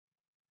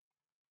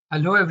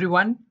Hello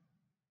everyone,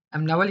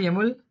 I'm Naval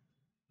Yamul.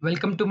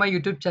 Welcome to my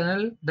YouTube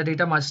channel, The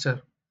Data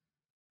Master.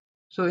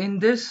 So in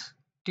this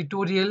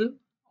tutorial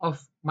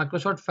of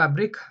Microsoft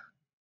Fabric,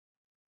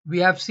 we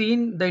have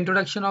seen the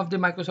introduction of the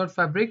Microsoft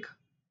Fabric,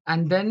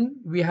 and then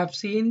we have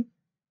seen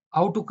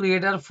how to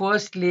create our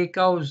first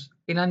lakehouse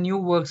in a new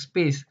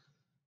workspace.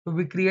 So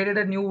we created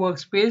a new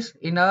workspace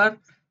in our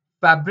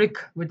Fabric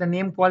with a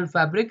name called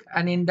Fabric,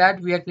 and in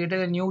that we have created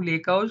a new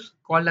lakehouse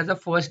called as a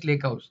first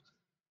lakehouse.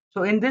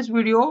 So in this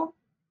video,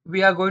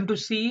 we are going to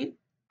see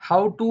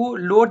how to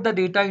load the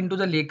data into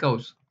the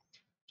lakehouse.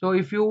 So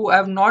if you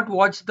have not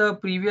watched the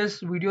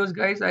previous videos,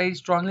 guys, I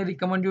strongly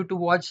recommend you to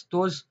watch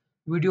those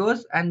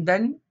videos and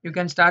then you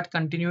can start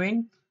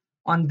continuing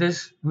on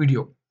this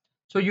video.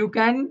 So you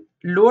can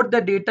load the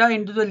data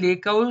into the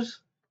lakehouse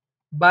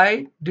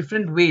by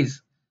different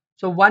ways.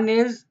 So one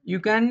is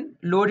you can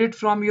load it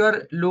from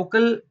your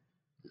local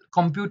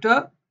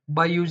computer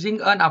by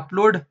using an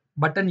upload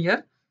button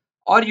here,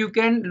 or you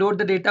can load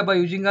the data by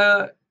using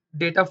a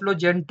dataflow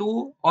gen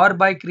 2 or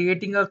by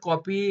creating a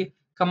copy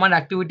command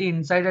activity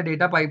inside a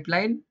data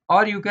pipeline,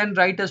 or you can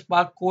write a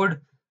spark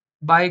code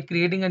by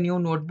creating a new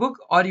notebook,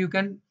 or you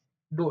can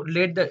load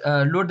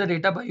the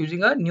data by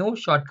using a new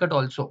shortcut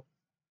also.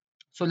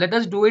 So let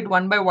us do it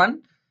one by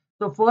one.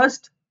 So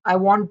first I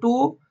want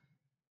to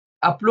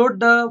upload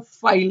the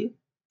file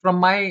from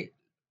my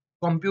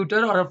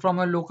computer or from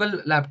a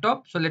local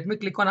laptop. So let me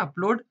click on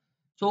upload.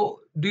 So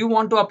do you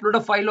want to upload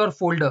a file or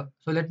folder?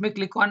 So let me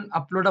click on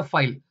upload a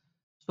file.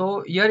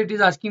 So here it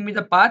is asking me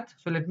the path.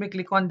 So let me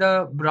click on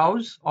the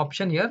browse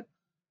option here.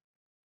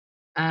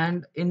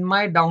 And in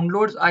my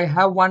downloads, I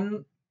have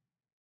one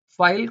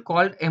file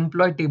called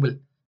employee table.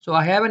 So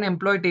I have an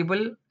employee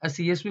table, a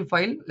CSV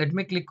file. Let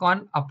me click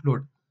on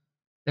upload.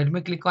 Let me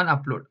click on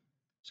upload.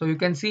 So you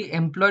can see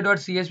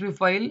employee.csv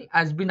file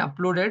has been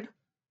uploaded.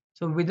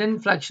 So within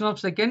fraction of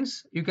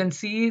seconds, you can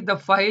see the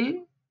file.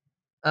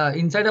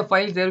 Inside a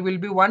file, there will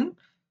be one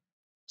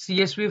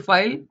CSV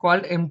file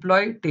called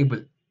employee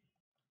table.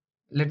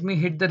 Let me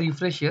hit the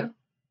refresh here.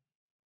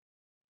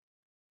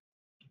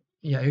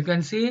 Yeah, you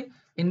can see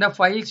in the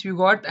files you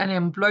got an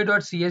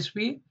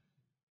employee.csv.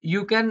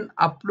 You can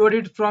upload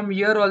it from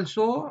here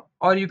also,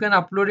 or you can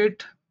upload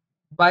it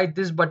by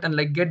this button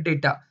like get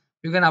data.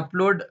 You can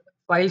upload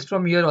files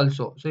from here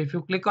also. So if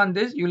you click on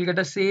this, you will get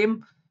a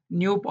same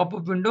new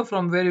pop-up window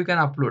from where you can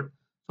upload.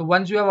 So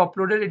once you have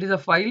uploaded, it is a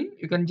file.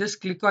 You can just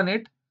click on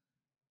it.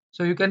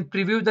 So you can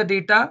preview the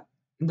data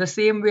in the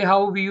same way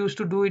how we used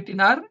to do it in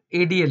our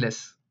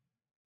ADLS.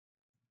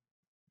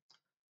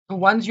 So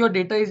once your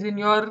data is in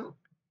your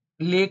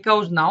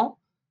lakehouse now,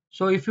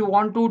 so if you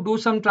want to do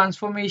some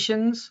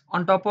transformations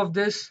on top of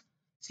this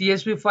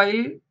CSV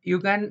file, you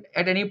can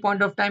at any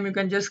point of time you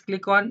can just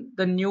click on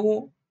the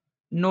new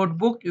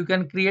notebook. You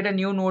can create a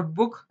new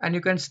notebook and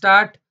you can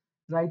start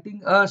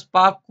writing a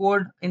Spark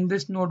code in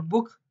this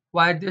notebook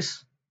via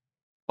this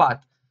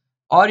path.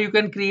 Or you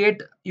can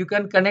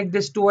connect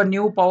this to a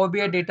new Power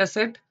BI data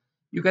set.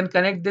 You can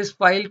connect this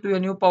file to a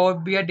new Power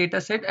BI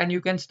data set and you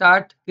can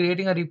start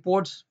creating a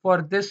reports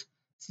for this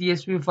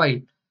CSV file.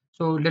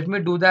 So let me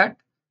do that.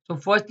 So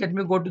first let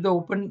me go to the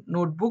open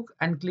notebook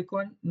and click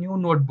on new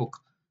notebook.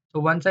 So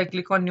once I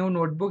click on new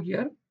notebook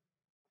here,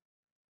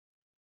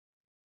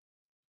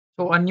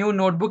 so a new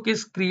notebook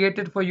is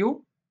created for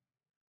you.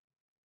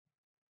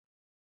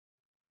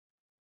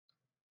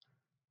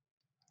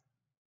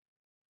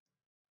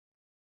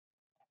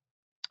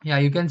 Yeah,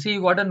 you can see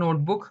you got a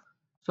notebook.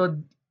 So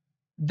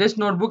this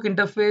notebook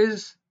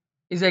interface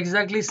is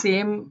exactly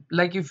same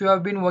like if you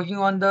have been working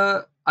on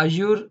the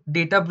Azure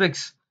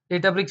Databricks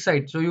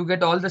site. So you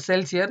get all the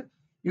cells here.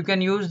 You can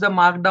use the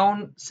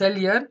markdown cell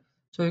here.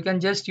 So you can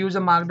just use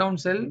a markdown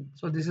cell.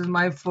 So this is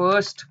my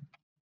first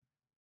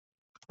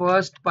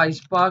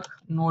PySpark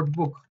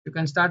notebook. You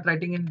can start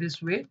writing in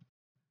this way.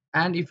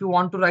 And if you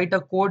want to write a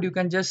code, you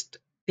can just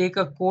take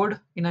a code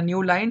in a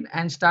new line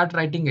and start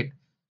writing it.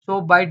 So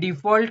by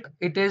default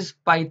it is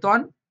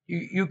Python.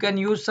 You can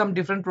use some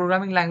different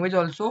programming language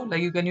also,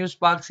 like you can use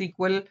Spark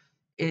SQL,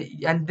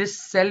 and this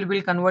cell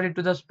will convert it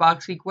to the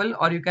Spark SQL,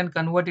 or you can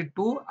convert it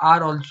to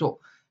R also.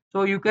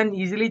 So you can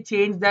easily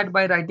change that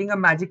by writing a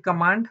magic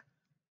command.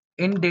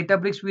 In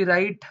Databricks we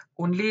write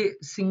only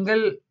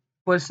single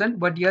percent,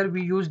 but here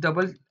we use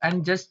double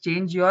and just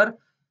change your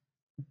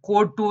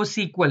code to a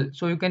SQL.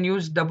 So you can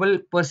use double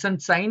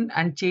percent sign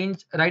and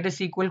write a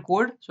SQL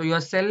code. So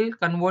your cell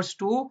converts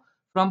to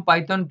from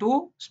Python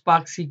to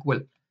Spark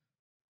SQL.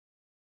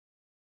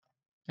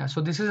 Yeah,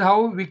 so this is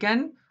how we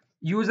can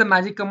use the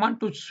magic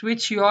command to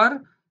switch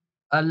your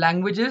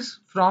languages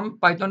from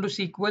Python to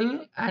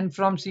SQL and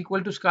from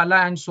SQL to Scala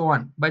and so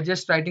on by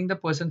just writing the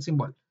percent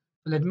symbol.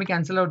 So let me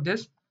cancel out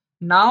this.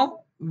 Now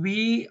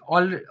we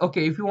all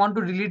okay. If you want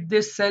to delete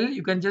this cell,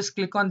 you can just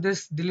click on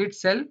this delete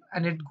cell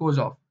and it goes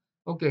off.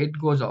 Okay, it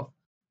goes off.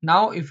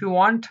 Now if you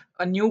want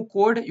a new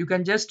code, you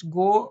can just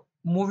go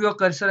move your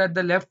cursor at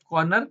the left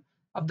corner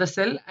of the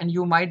cell and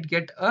you might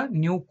get a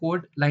new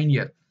code line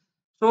here.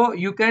 So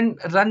you can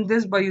run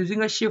this by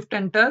using a shift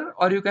enter,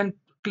 or you can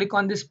click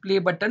on this play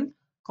button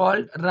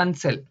called run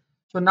cell.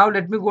 So now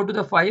let me go to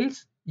the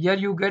files. Here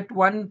you get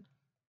one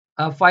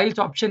files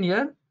option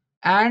here,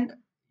 and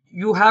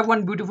you have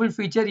one beautiful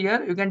feature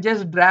here. You can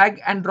just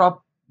drag and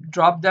drop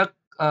the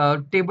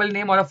table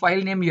name or a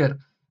file name here,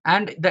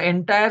 and the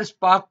entire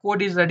Spark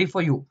code is ready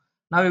for you.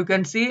 Now you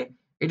can see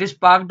it is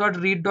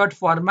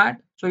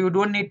spark.read.format, so you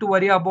don't need to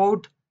worry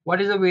about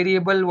what is a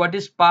variable, what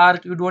is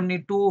Spark. You don't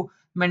need to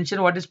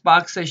mention what is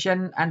Spark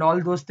session and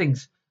all those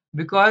things,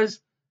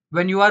 because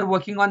when you are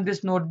working on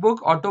this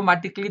notebook,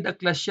 automatically the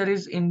cluster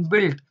is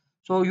inbuilt,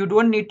 so you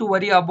don't need to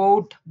worry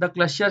about the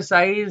cluster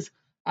size,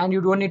 and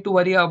you don't need to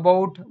worry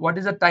about what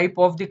is the type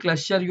of the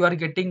cluster you are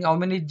getting, how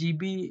many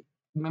GB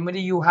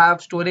memory you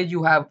have, storage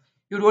you have.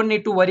 You don't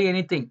need to worry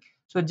anything.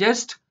 So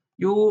just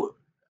you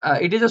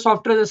it is a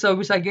software as a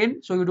service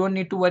again, so you don't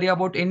need to worry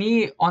about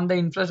any on the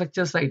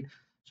infrastructure side.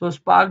 So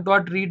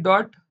spark.read.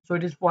 So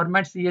it is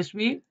format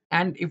CSV,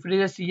 and if it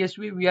is a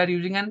CSV, we are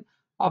using an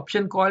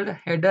option called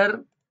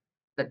header,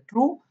 that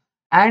true,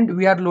 and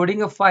we are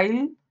loading a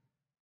file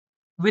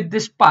with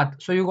this path.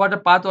 So you got a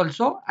path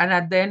also, and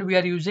at the end we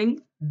are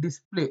using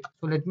display.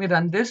 So let me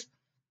run this.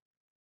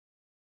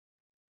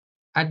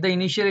 At the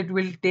initial it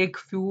will take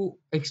few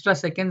extra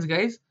seconds,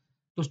 guys,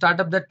 to start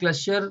up that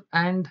cluster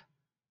and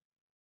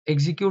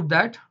execute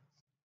that.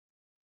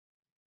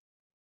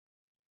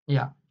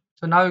 Yeah,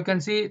 so now you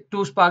can see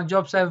two Spark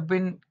jobs have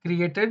been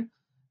created,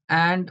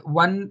 and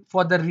one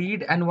for the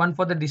read and one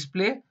for the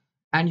display,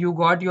 and you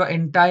got your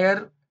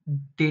entire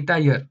data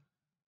here.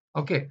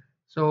 Okay,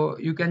 so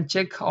you can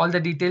check all the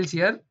details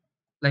here,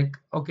 like,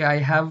 okay, I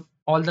have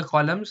all the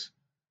columns,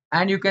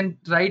 and you can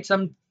write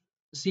some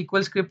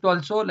SQL script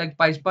also, like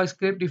PySpark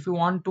script. If you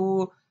want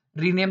to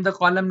rename the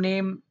column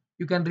name,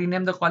 you can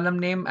rename the column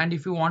name, and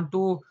if you want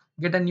to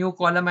get a new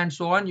column and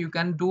so on, you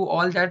can do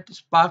all that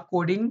Spark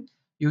coding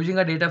using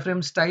a data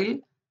frame style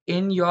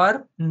in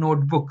your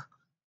notebook.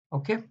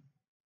 Okay,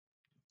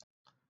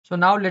 so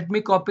now let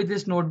me copy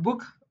this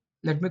notebook.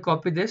 Let me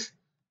copy this,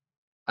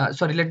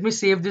 sorry, let me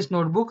save this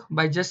notebook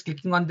by just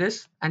clicking on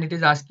this, and it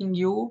is asking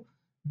you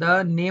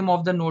the name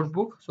of the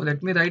notebook. So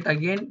let me write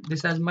again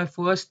this as my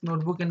first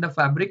notebook in the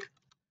Fabric.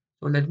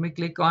 So let me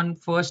click on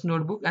first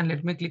notebook and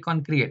let me click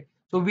on create.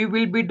 So we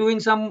will be doing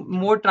some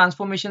more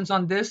transformations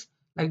on this,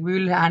 like we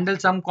will handle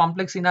some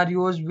complex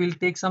scenarios, we'll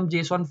take some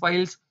JSON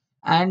files,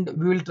 and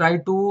we will try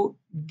to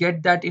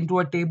get that into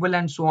a table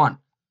and so on.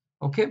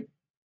 Okay,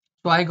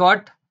 so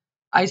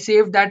I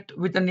saved that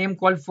with a name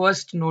called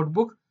first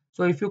notebook.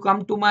 So if you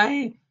come to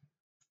my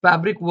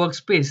Fabric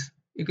workspace,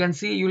 you can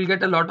see you will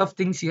get a lot of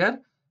things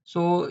here.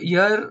 So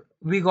here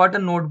we got a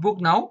notebook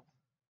now,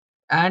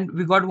 and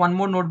we got one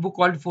more notebook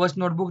called first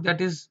notebook,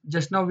 that is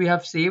just now we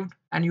have saved,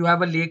 and you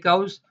have a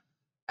Lakehouse,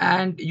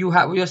 and you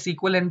have your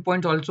SQL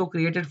endpoint also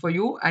created for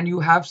you, and you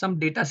have some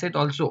data set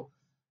also.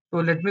 So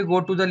let me go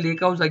to the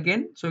Lakehouse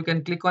again. So you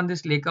can click on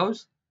this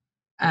Lakehouse,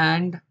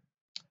 and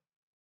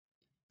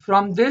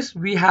from this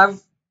we have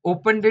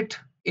opened it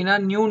in a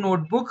new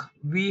notebook.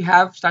 We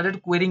have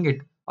started querying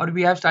it, or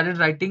we have started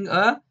writing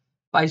a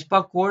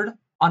PySpark code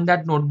on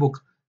that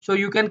notebook. So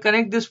you can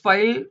connect this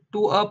file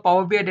to a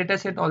Power BI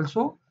dataset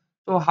also.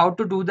 So how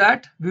to do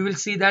that, we will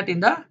see that in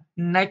the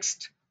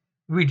next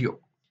video.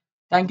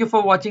 Thank you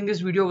for watching this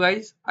video,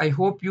 guys. I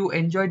hope you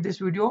enjoyed this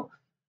video.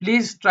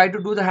 Please try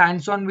to do the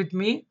hands-on with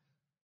me.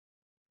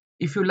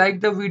 If you like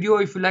the video,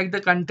 if you like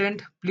the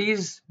content,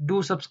 please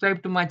do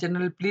subscribe to my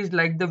channel. Please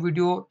like the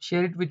video,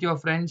 share it with your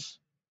friends.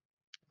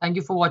 Thank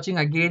you for watching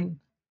again.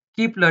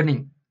 Keep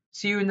learning.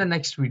 See you in the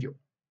next video.